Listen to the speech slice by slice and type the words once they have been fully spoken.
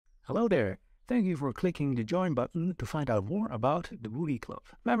Hello there. Thank you for clicking the join button to find out more about the Woogie Club.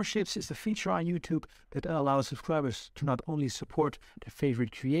 Memberships is a feature on YouTube that allows subscribers to not only support their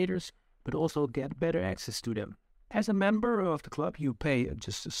favorite creators, but also get better access to them. As a member of the club, you pay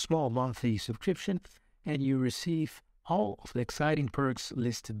just a small monthly subscription and you receive all of the exciting perks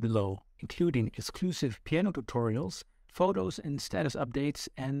listed below, including exclusive piano tutorials, photos and status updates,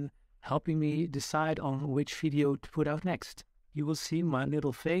 and helping me decide on which video to put out next. You will see my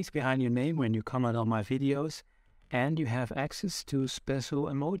little face behind your name when you comment on my videos, and you have access to special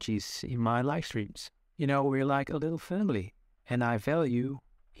emojis in my live streams. You know, we're like a little family, and I value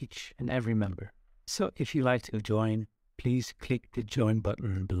each and every member. So if you'd like to join, please click the join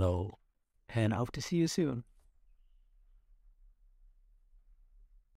button below, and I hope to see you soon.